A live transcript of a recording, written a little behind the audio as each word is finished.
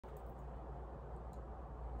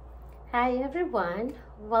Hi everyone,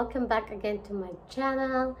 welcome back again to my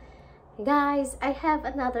channel. Guys, I have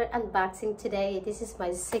another unboxing today. This is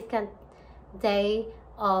my second day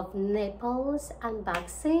of Naples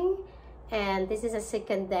unboxing, and this is the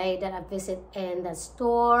second day that I visit in the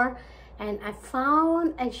store, and I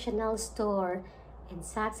found a Chanel store in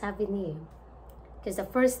Saks Avenue. Because the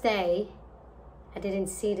first day I didn't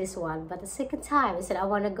see this one, but the second time I said I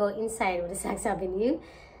want to go inside with the Saks Avenue.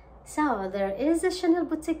 So there is a Chanel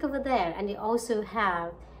boutique over there, and they also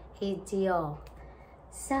have a Dior.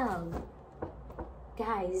 So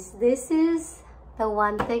guys, this is the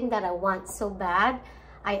one thing that I want so bad.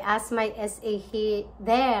 I asked my SA here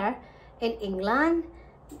there in England,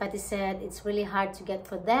 but they said it's really hard to get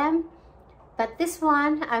for them. But this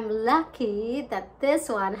one, I'm lucky that this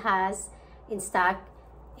one has in stock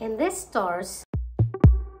in these stores.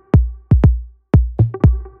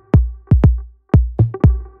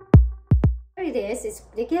 It is,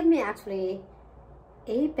 they give me actually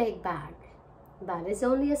a big bag, but it's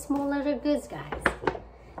only a small little goods, guys.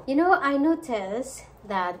 You know, I noticed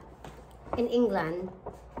that in England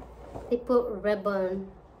they put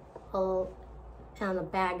ribbon all on the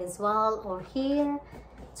bag as well, or here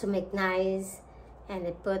to make nice, and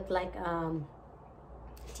they put like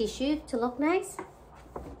tissue to look nice.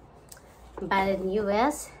 But in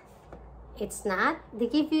US it's not. They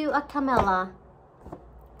give you a camella.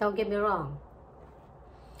 Don't get me wrong,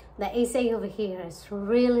 the SA over here is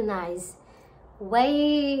really nice,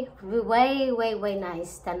 way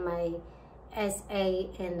nice than my SA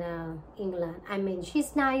in England. I mean,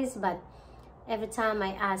 she's nice, but every time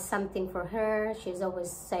I ask something for her, she's always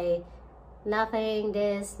say nothing,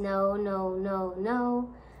 this, no.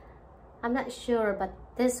 I'm not sure, but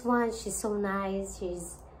this one, she's so nice.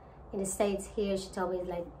 She's in the States here. She told me,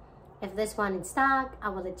 like, if this one in stock, I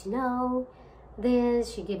will let you know.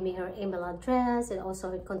 This, she gave me her email address and also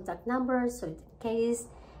her contact number, so in case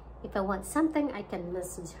if I want something, I can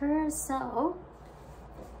message her. So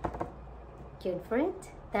good for it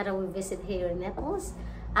that I will visit here in Naples.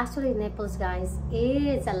 Actually, Naples, guys,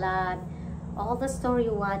 it's a lot. All the store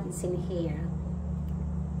you want is in here,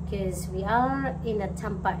 because we are in the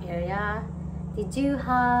Tampa area. They do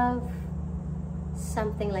have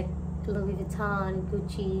something like Louis Vuitton,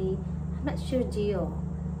 Gucci, I'm not sure Dior,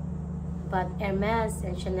 but Hermes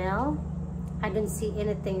and Chanel, I don't see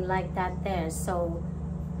anything like that there. So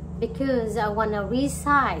because I want to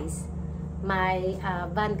resize my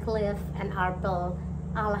Van Cleef & Arpels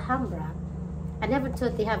Alhambra, I never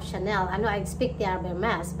thought they have Chanel. I know I expect they are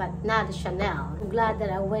Hermes, but not Chanel. I'm glad that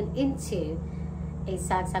I went into a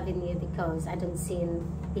Saks Avenue because I don't see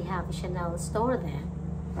they have a Chanel store there.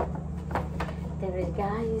 There it is,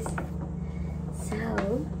 guys.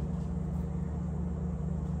 So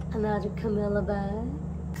another Camilla bag.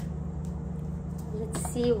 Let's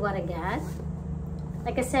see what I got.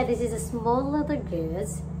 Like I said, this is a small leather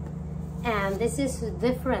goods, and this is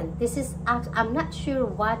different. This is, I'm not sure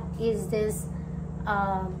what is this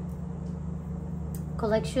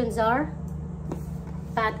collections are,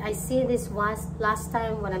 but I see this was last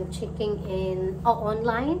time when I'm checking in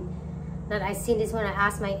online, that I seen this one. I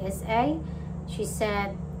asked my SA, she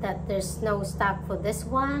said that there's no stock for this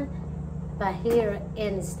one. But here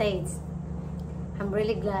in the States, I'm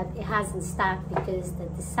really glad it has in stock, because the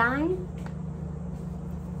design,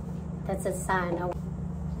 that's a sign.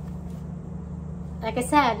 Like I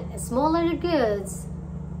said, smaller goods,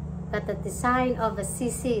 but the design of the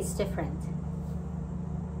CC is different.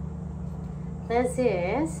 This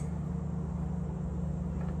is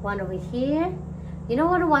one over here. You know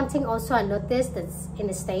what, one thing also I noticed that's in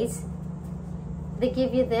the States, they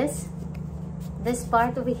give you this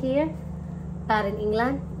part over here, but in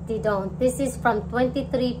England they don't. This is from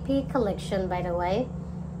 23P collection, by the way,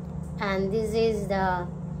 and this is the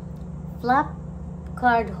flap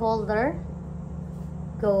card holder,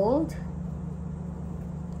 gold.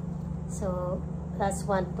 So that's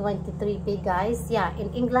 123P, guys. Yeah,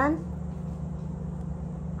 in England,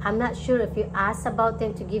 I'm not sure if you ask about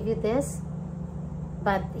them to give you this,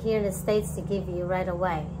 but here in the States they give you right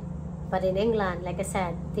away. But in England, like I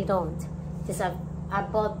said, they don't. Just I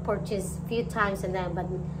bought, purchased a few times and then, but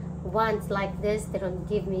once like this, they don't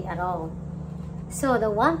give me at all. So the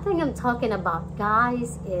one thing I'm talking about,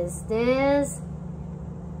 guys, is this.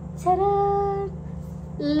 Ta-da!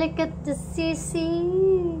 Look at the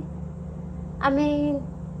CC. I mean,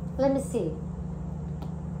 let me see.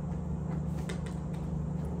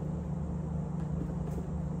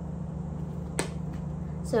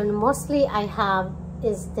 So mostly I have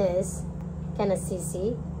is this kind of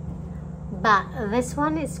CC, but this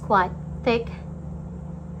one is quite thick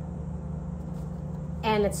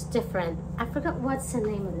and it's different. I forgot what's the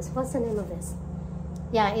name of this. What's the name of this?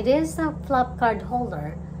 Yeah, it is a flap card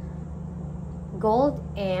holder, Gold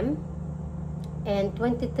M and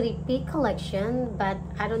 23P collection, but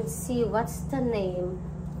I don't see what's the name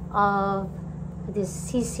of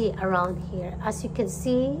this CC around here. As you can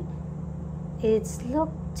see, it's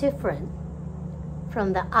look different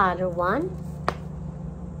from the other one.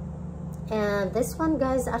 And this one,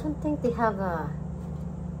 guys, I don't think they have a,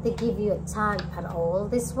 they give you a tag at all.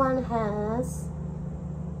 This one has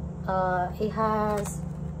it has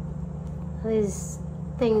this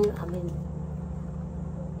thing, I mean,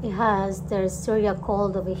 it has their serial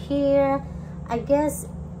code over here. I guess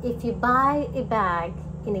if you buy a bag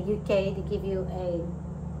in the UK, they give you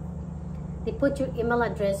a, they put your email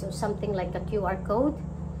address or something like a QR code.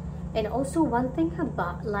 And also one thing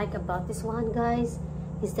about about this one, guys,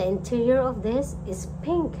 is the interior of this is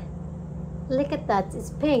pink. Look at that,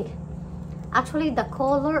 it's pink. Actually, the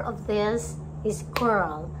color of this is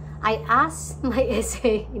coral. I asked my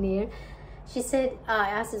essay in here. She said, I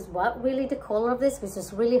asked, is what really the color of this, which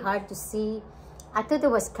is really hard to see. I thought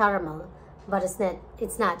it was caramel, but it's not.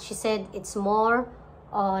 It's not. She said it's more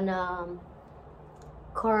on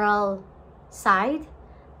coral side,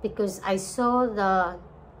 because I saw the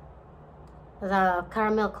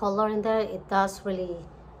caramel color in there. It does really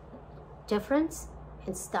difference.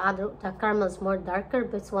 It's the caramel is more darker,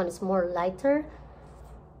 but this one is more lighter.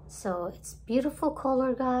 So it's beautiful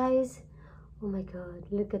color, guys. Oh my god,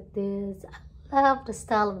 look at this. I love the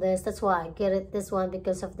style of this. That's why I get it, this one,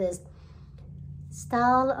 because of this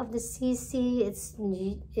style of the CC.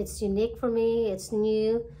 It's unique for me. It's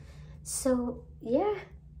new. So yeah,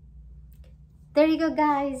 there you go,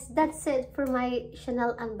 guys. That's it for my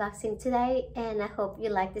Chanel unboxing today, and I hope you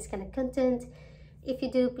like this kind of content. If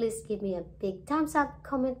you do, please give me a big thumbs up,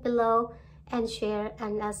 comment below, and share,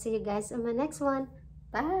 and I'll see you guys on my next one.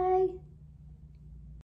 Bye.